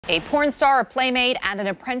A porn star, a playmate, and an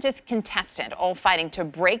apprentice contestant all fighting to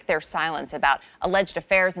break their silence about alleged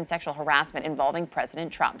affairs and sexual harassment involving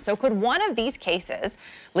President Trump. So could one of these cases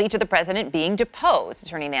lead to the president being deposed?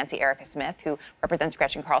 Attorney Nancy Erika Smith, who represents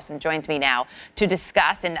Gretchen Carlson, joins me now to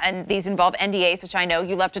discuss. And these involve NDAs, which I know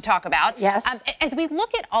you love to talk about. Yes. As we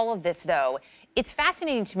look at all of this, though, it's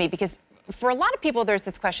fascinating to me because for a lot of people, there's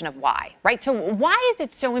this question of why, right? So why is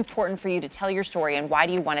it so important for you to tell your story, and why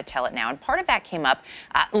do you want to tell it now? And part of that came up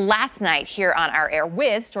last night here on our air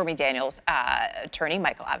with Stormy Daniels' attorney,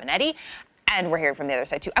 Michael Avenatti, and we're hearing from the other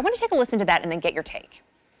side, too. I want to take a listen to that and then get your take.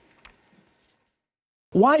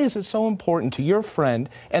 Why is it so important to your friend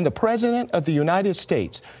and the President of the United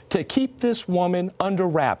States to keep this woman under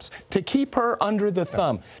wraps, to keep her under the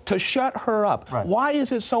thumb, to shut her up? Right. Why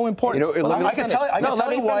is it so important? You know, I can tell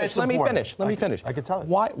you why it's important. Let me finish. I can tell you.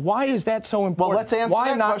 Why is that so important? Well, let's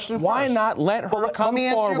answer that question first. Why not let her come forward? Let me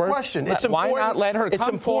answer your question. It's important. Why not let her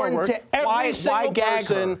come forward? It's important to every single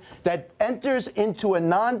person that enters into a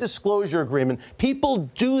non-disclosure agreement. People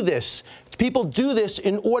do this. People do this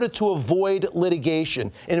in order to avoid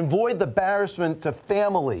litigation and avoid the embarrassment to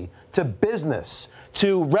family, to business,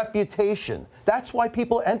 to reputation. That's why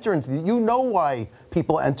people enter into these. You know why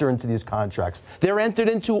people enter into these contracts. They're entered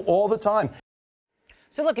into all the time.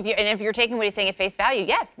 So look, if you're taking what he's saying at face value,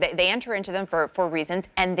 yes, they enter into them for reasons,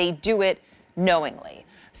 and they do it knowingly.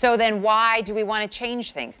 So then why do we want to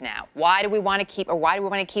change things now? Why do we want to keep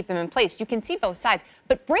them in place? You can see both sides,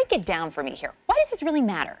 but break it down for me here. Why does this really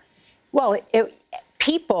matter? Well,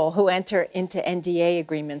 people who enter into NDA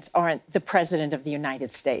agreements aren't the president of the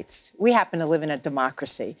United States. We happen to live in a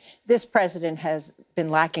democracy. This president has been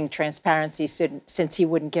lacking transparency since he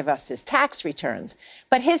wouldn't give us his tax returns.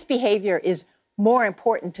 But his behavior is more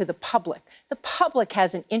important to the public. The public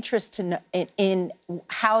has an interest in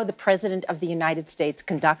how the president of the United States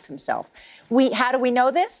conducts himself. How do we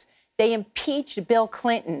know this? They impeached Bill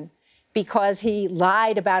Clinton because he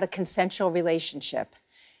lied about a consensual relationship.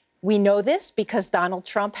 We know this because Donald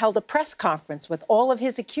Trump held a press conference with all of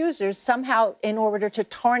his accusers somehow in order to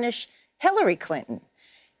tarnish Hillary Clinton.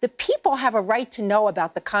 The people have a right to know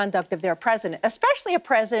about the conduct of their president, especially a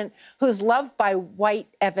president who's loved by white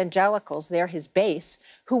evangelicals, they're his base,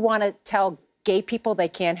 who want to tell gay people they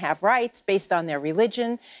can't have rights based on their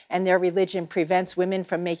religion, and their religion prevents women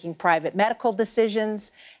from making private medical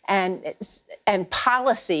decisions, and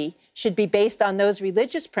policy should be based on those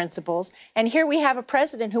religious principles. And here we have a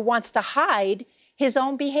president who wants to hide his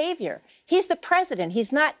own behavior. He's the president.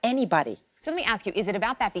 He's not anybody. So let me ask you, is it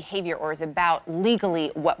about that behavior, or is it about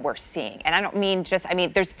legally what we're seeing? And I don't mean just,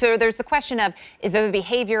 there's the question of, is there the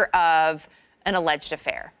behavior of an alleged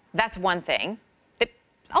affair? That's one thing that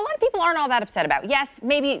a lot of people aren't all that upset about. Yes,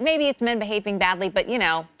 maybe it's men behaving badly, but, you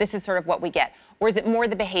know, this is sort of what we get. Or is it more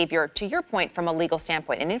the behavior, to your point, from a legal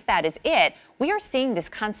standpoint? And if that is it, we are seeing this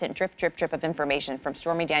constant drip, drip, drip of information from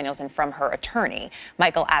Stormy Daniels and from her attorney,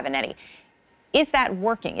 Michael Avenatti. Is that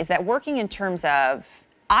working? Is that working in terms of,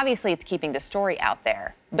 obviously it's keeping the story out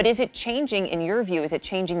there, but is it changing, in your view, is it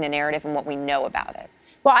changing the narrative and what we know about it?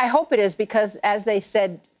 Well, I hope it is, because as they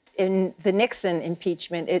said in the Nixon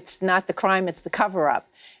impeachment, it's not the crime, it's the cover-up.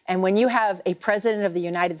 And when you have a president of the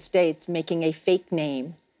United States making a fake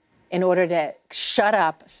name in order to shut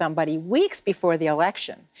up somebody weeks before the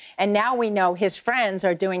election, and now we know his friends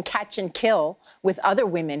are doing catch and kill with other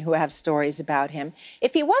women who have stories about him.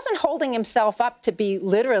 If he wasn't holding himself up to be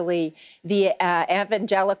literally the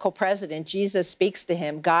evangelical president, Jesus speaks to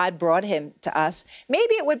him, God brought him to us,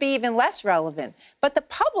 maybe it would be even less relevant. But the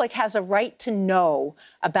public has a right to know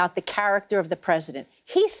about the character of the president.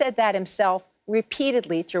 He said that himself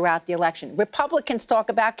repeatedly throughout the election. Republicans talk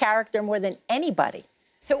about character more than anybody.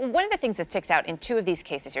 So one of the things that sticks out in two of these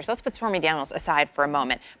cases here, so let's put Stormy Daniels aside for a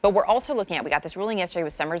moment, but we're also looking at, we got this ruling yesterday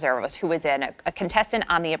with Summer Zeros, who was a contestant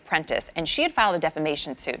on The Apprentice, and she had filed a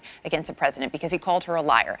defamation suit against the president because he called her a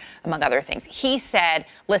liar, among other things. He said,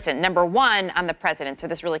 listen, number one, I'm the president, so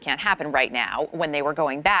this really can't happen right now, when they were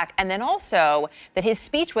going back, and then also that his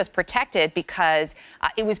speech was protected because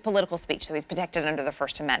it was political speech, so he's protected under the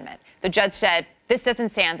First Amendment. The judge said, this doesn't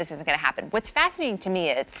stand, this isn't going to happen. What's fascinating to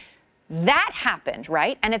me is, that happened,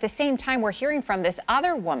 right? And at the same time, we're hearing from this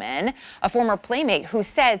other woman, a former playmate, who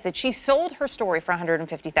says that she sold her story for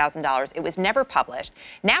 $150,000. It was never published.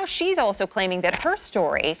 Now she's also claiming that her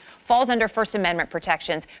story falls under First Amendment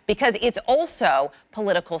protections because it's also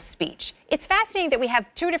political speech. It's fascinating that we have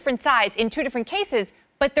two different sides in two different cases,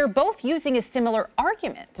 but they're both using a similar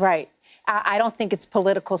argument. Right. I don't think it's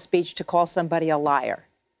political speech to call somebody a liar.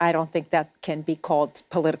 I don't think that can be called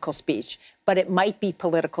political speech. But it might be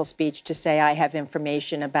political speech to say I have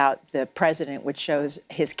information about the president which shows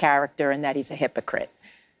his character and that he's a hypocrite.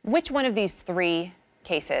 Which one of these three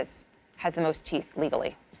cases has the most teeth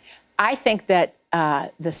legally? I think that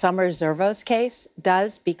the Summers-Zervos case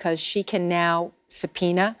does, because she can now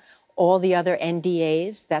subpoena all the other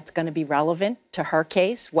NDAs that's going to be relevant to her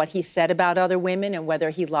case, what he said about other women and whether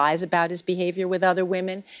he lies about his behavior with other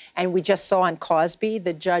women. And we just saw in Cosby,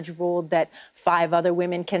 the judge ruled that 5 other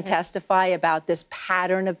women can testify about this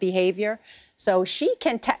pattern of behavior. So she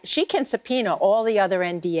can subpoena all the other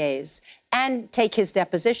NDAs and take his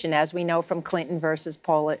deposition, as we know from Clinton versus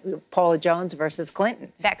Paula Jones versus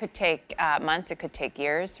Clinton. That could take months. It could take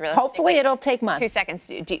years. Hopefully it'll take months. 2 seconds.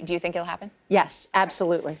 Do you think it'll happen? Yes,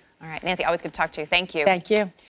 absolutely. All right, Nancy, always good to talk to you. Thank you. Thank you.